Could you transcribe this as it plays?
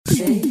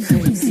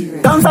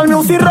Danza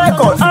Music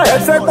Record,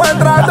 el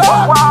secuestrador.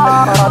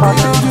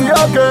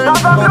 B.B.G.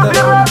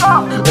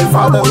 el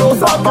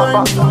fabuloso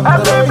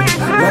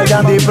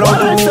B.B.G.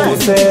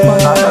 produce.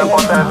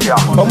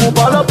 Vamos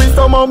pa' la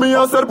pista, mami,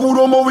 a hacer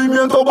puro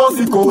movimiento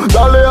básico.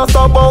 Dale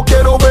hasta abajo,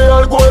 quiero ver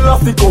algo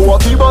elástico.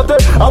 Actívate,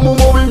 amo un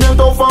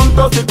movimiento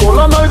fantástico.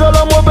 La nalga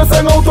la mueves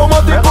en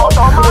automático.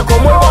 Es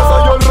como el Barça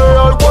y el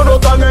Real cuando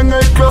están en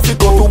el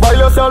clásico. Tú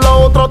bailas hacia la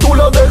otra, tú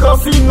la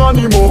dejas sin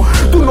ánimo.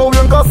 Tu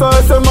novio en casa,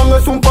 ese man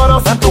es un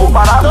parásito.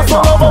 Ya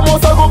solo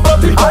vamos a algo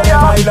práctico.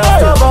 Baila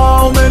hasta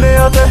abajo,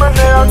 menéate.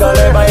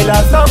 Dale, baila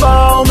hasta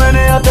abajo,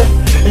 menéate.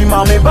 Y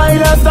mami,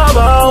 baila hasta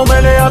abajo,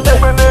 menéate.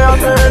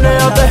 Menéate.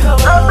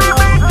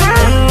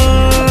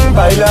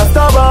 Baila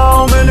hasta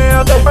abajo,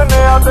 menéate.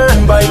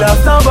 Baila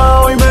hasta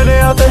abajo y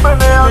menéate.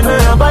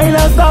 Baila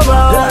hasta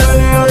abajo,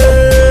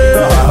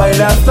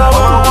 baila hasta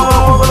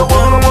abajo.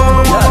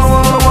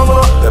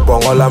 Te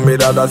pongo la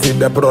mirada así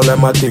de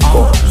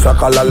problemático.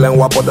 Saca la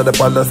lengua, pues te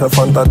parece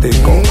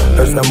fantástico.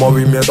 Ese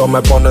movimiento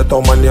me pone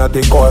todo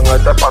maniático. En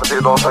este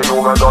partido soy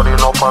jugador y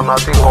no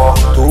fanático.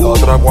 Tú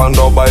otra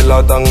cuando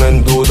baila tan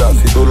en duda.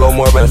 Si tú lo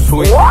mueves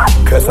sweet,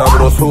 qué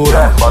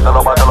sabrosura.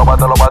 Bátelo, bátelo,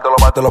 bátelo, bátelo,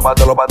 bátelo,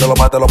 bátelo, bátelo,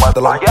 bátelo,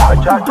 bátelo.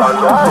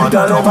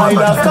 Dale,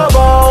 baila hasta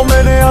abajo,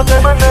 menéate.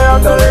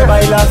 Dale,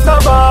 baila hasta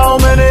abajo,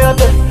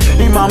 menéate.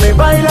 Y mami,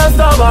 baila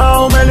hasta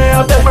abajo,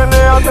 menéate.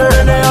 Menéate.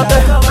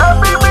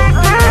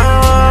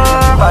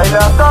 Baila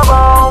hasta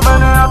abajo,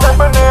 menéate.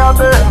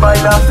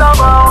 Baila hasta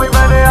abajo y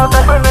menéate.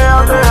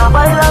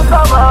 Baila hasta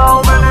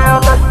abajo,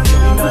 menéate.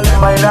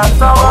 Baila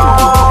hasta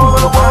abajo.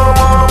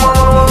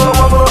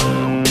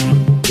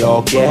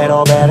 Yo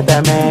quiero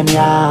verte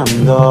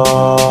meneando.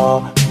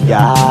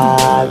 Ya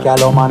que a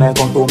lo manes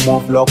con tu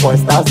move loco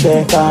estás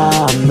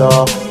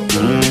dejando.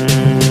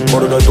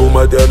 Porque tú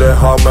me tienes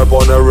a me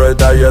pone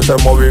reta y ese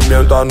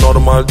movimiento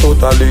anormal. Tú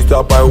estás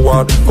lista para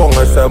igual con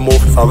ese move.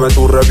 Sabes,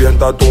 tú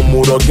revientas tu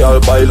muro que al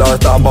bailar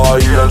estaba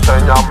ahí.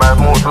 Enséñame el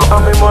muslo. A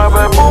mí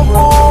mueve pum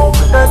pum,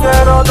 te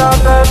quiero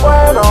darte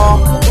cuero.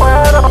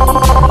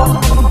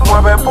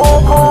 Mueve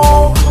pum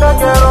pum, te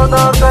quiero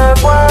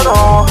darte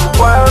cuero,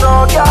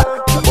 ya.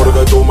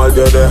 Porque tú me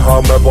tienes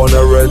a me pone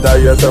reta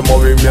y ese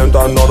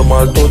movimiento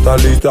anormal. Tú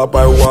estás lista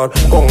para igual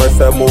con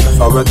ese move.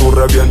 Sabes, tú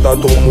revientas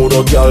tu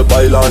muro que al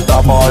bailar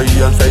estaba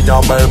ahí.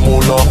 Enséñame el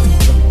mulo.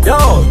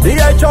 Yo,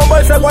 DJ Chombo,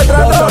 el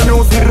secuestrador. Danza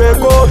Music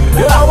Record,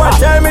 Our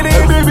Gemini,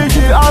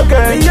 B.B.G.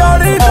 Again. Y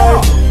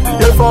ahorita,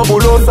 y el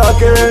fabuloso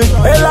Again.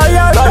 el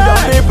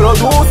B.B.G.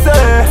 produce.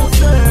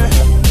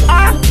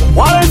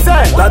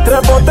 Guárdense, Las tres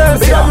potencias.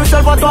 mira que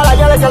usted fue a toda la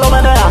llave que lo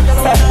menea.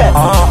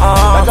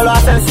 La que lo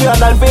hace encima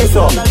hasta el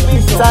piso.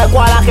 ¿Sabe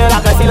cuál es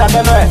la que sí, la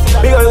que no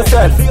es? Big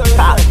yourself.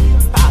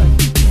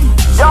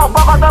 Yo,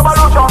 poco de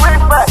evolution,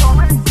 respect.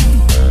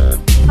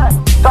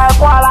 ¿Sabe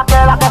cuál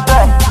es la que sé?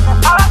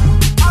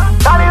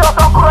 Cálido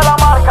oscuro de la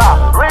marca,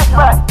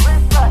 respect.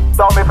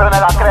 Zombie frene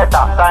la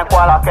creta, ¿saben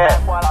cuál es la que?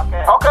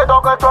 Ok,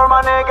 toque tour my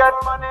nigga.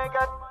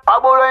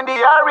 Abuelo in the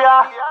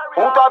area.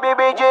 Junto a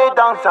B.B.G.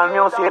 Danza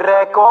Music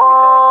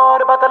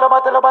Record. Bátelo,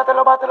 bátelo,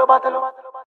 bátelo, bátelo, bátelo.